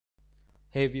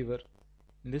Hey viewer,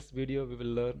 in this video we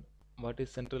will learn what is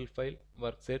central file,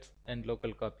 worksets and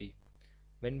local copy.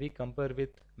 When we compare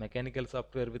with mechanical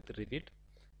software with Revit,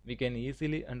 we can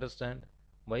easily understand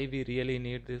why we really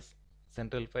need this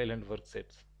central file and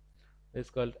worksets. This is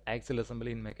called axial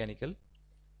assembly in mechanical.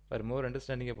 For more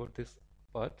understanding about this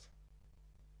parts,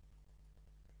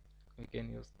 we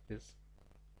can use this.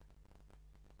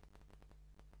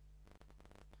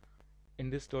 In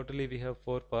this totally we have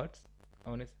 4 parts.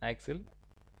 One is axle,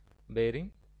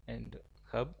 bearing and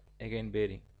hub, again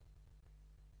bearing.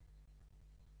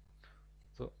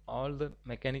 So all the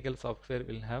mechanical software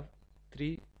will have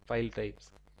 3 file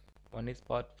types. One is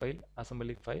part file,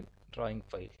 assembly file, drawing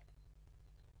file.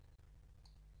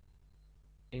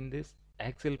 In this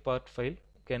axial part file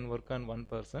can work on one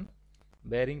person,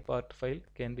 bearing part file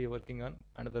can be working on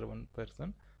another one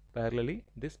person. Parallelly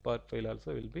this part file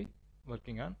also will be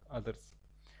working on others.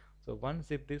 So once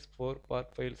if these 4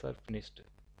 part files are finished,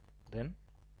 then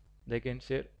they can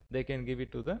give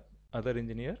it to the other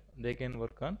engineer. They can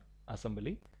work on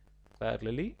assembly.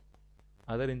 Parallelly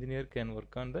other engineer can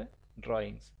work on the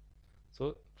drawings.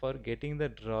 So for getting the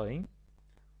drawing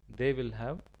they will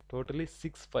have totally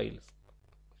 6 files,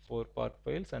 4 part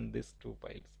files and these 2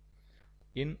 files.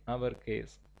 In our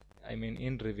case, I mean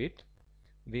in Revit,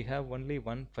 we have only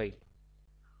one file.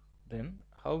 Then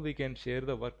how we can share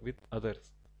the work with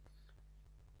others?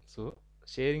 So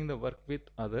sharing the work with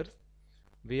others,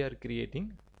 we are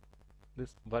creating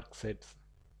this work sets.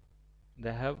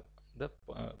 They have the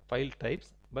file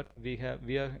types, but we have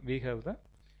the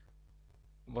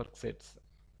work sets.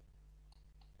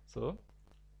 So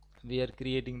we are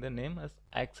creating the name as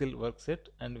axial workset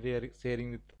and we are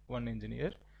sharing with one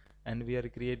engineer, and we are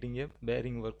creating a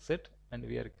bearing workset and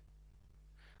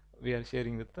we are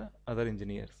sharing with the other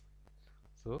engineers.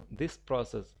 So this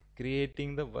process,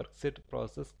 creating the workset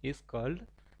process, is called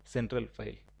central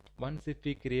file. Once if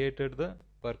we created the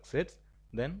worksets,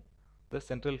 then the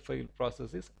central file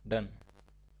process is done.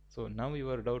 So now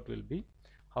your doubt will be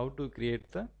how to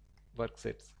create the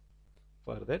worksets.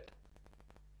 For that,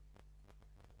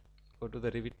 go to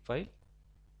the Revit file,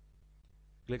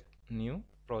 click new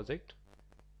project,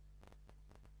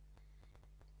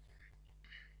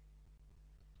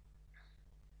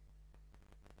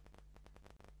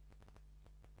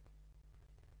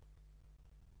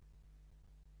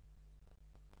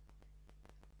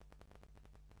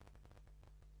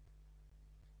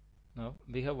 now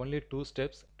we have only 2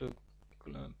 steps to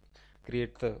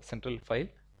create the central file.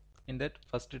 In that,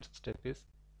 first step is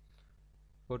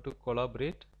go to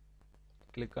collaborate,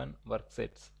 click on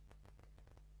worksets.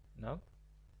 Now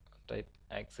type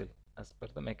axle as per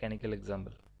the mechanical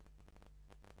example,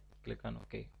 click on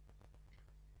OK.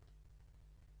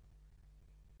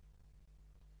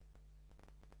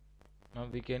 Now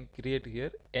we can create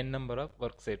here n number of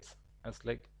worksets, as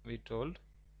like we told,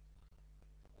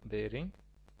 bearing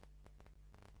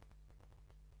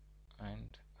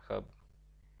and hub.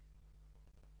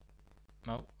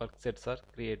 Now worksets are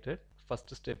created.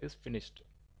 First step is finished.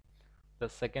 The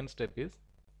second step is,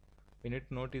 we need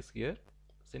to notice here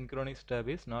synchronous tab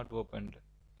is not opened.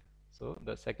 So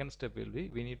the second step will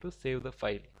be, we need to save the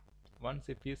file. Once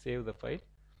if we save the file,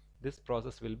 this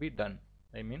process will be done.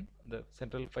 I mean the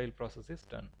central file process is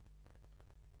done.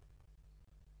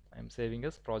 I am saving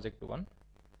as project 1.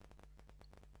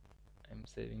 I am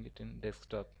saving it in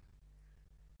desktop.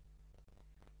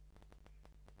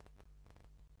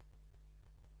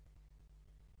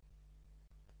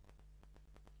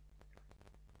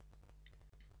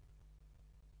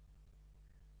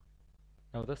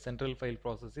 Now the central file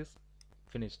process is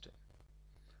finished.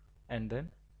 And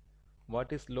then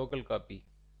what is local copy?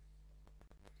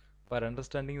 For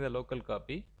understanding the local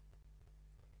copy,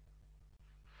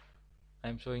 I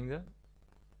am showing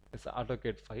this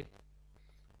AutoCAD file.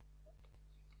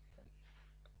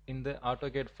 In the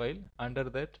AutoCAD file, under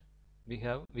that we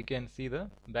can see the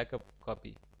backup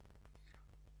copy.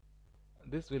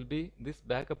 This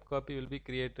backup copy will be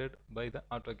created by the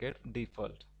AutoCAD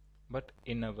default, but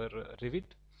in our Revit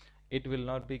it will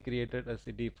not be created as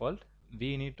the default.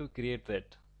 We need to create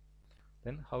that.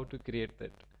 Then how to create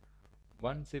that?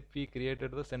 Once if we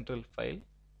created the central file,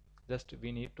 just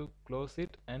we need to close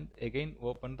it and again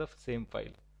open the same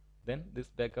file. Then this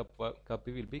backup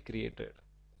copy will be created.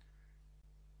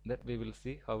 That we will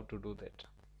see how to do that.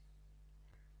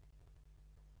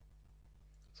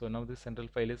 So now this central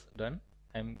file is done.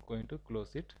 I am going to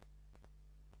close it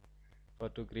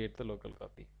to create the local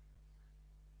copy,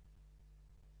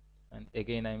 and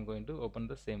again I am going to open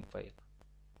the same file.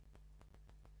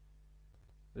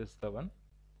 This is the one.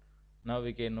 Now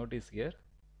we can notice here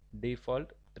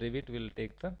default Revit will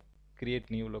take the create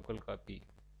new local copy.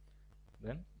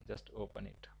 Then just open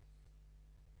it.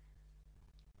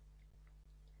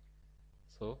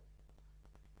 So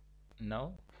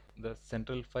now the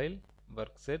central file,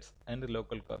 worksets and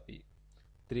local copy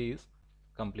 3 is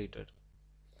completed.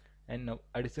 And now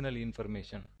additional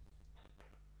information.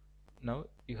 Now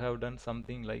you have done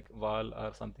something like wall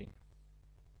or something,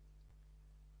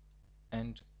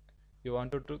 and you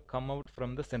wanted to come out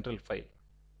from the central file.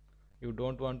 You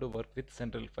don't want to work with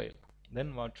central file.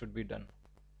 Then what should be done?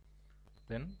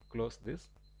 Then close this.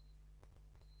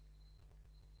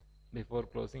 Before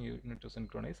closing, you need to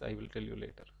synchronize. I will tell you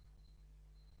later.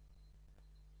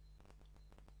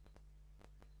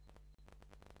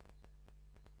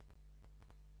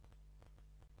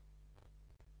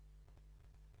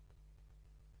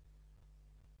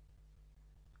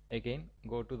 Again,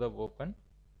 go to the open.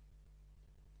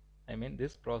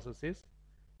 This process is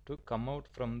to come out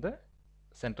from the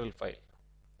central file.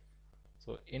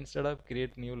 So instead of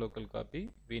create new local copy,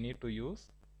 we need to use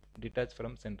detach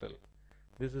from central.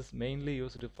 This is mainly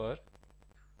used for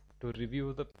to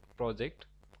review the project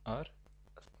or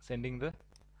sending the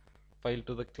file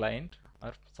to the client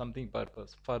or something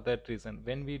purpose. For that reason,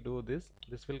 when we do this,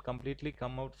 this will completely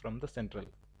come out from the central.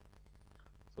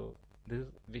 So this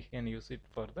we can use it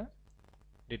for the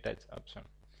detach option.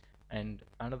 And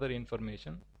another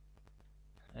information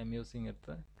I'm using at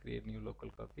the create new local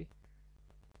copy.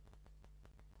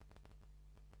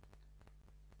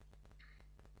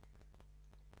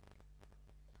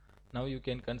 Now you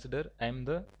can consider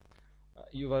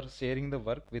you are sharing the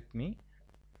work with me,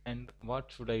 and what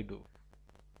should I do?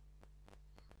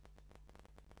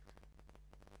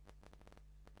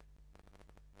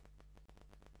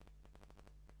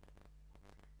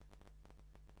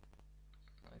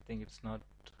 I think it's not.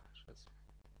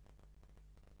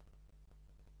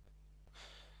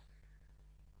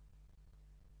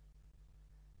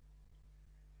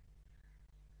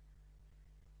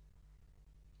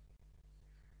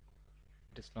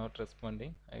 It is not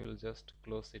responding. I will just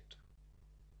close it.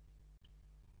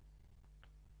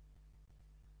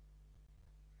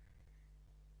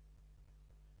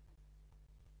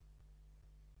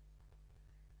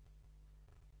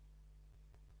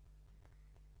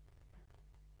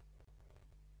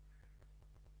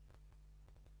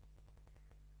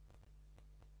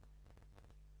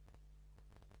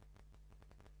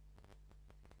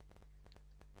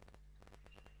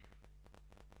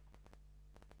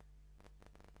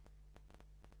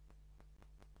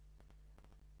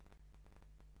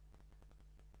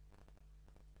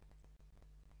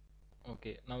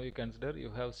 Okay, now you consider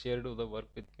you have shared the work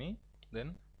with me.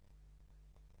 Then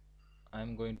I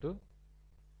am going to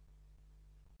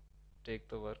take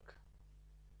the work.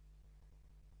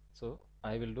 So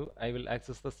I will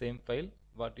access the same file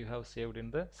what you have saved in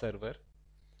the server,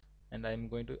 and I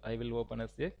will open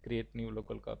as a create new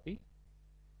local copy.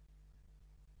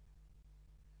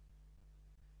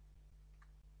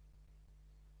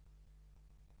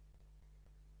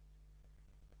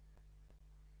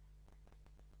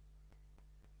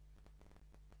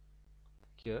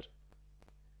 Here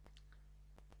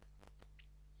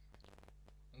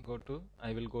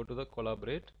I will go to the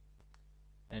collaborate,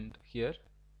 and here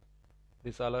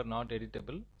these all are not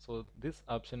editable, so this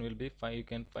option will be fine. You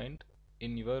can find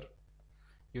in your,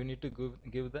 you need to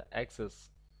give the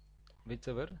access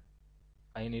whichever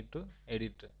I need to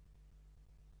edit.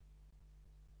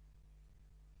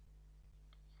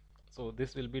 So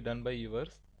this will be done by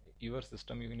your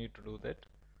system. You need to do that.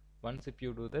 Once if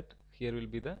you do that, here will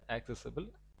be the accessible.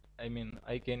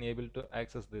 I can able to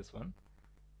access this one.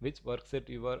 Which workset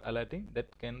you are alerting,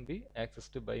 that can be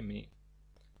accessed by me.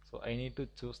 So I need to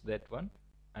choose that one,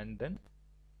 and then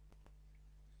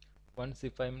once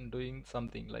if I'm doing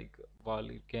something like wall,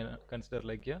 you can consider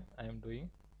like, yeah, I am doing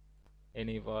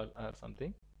any wall or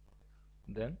something,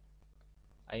 then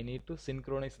I need to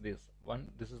synchronize this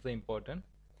one. This is the important.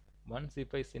 Once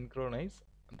if I synchronize,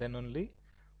 then only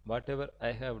whatever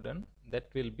I have done, that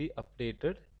will be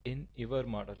updated in your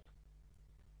model.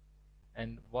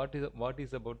 And what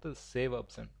is about the save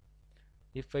option?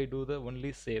 If I do the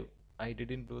only save, I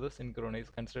didn't do the synchronize,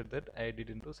 consider that I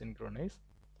didn't do synchronize,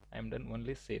 I am done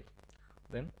only save,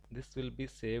 then this will be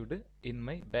saved in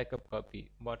my backup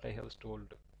copy what I have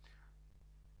stored.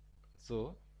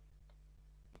 So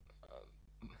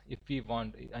if we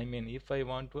want, if I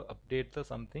want to update the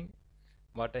something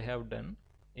what I have done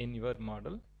in your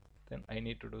model, then I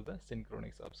need to do the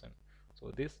synchronize option.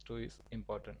 So this too is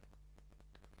important.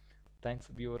 Thanks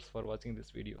viewers for watching this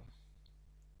video.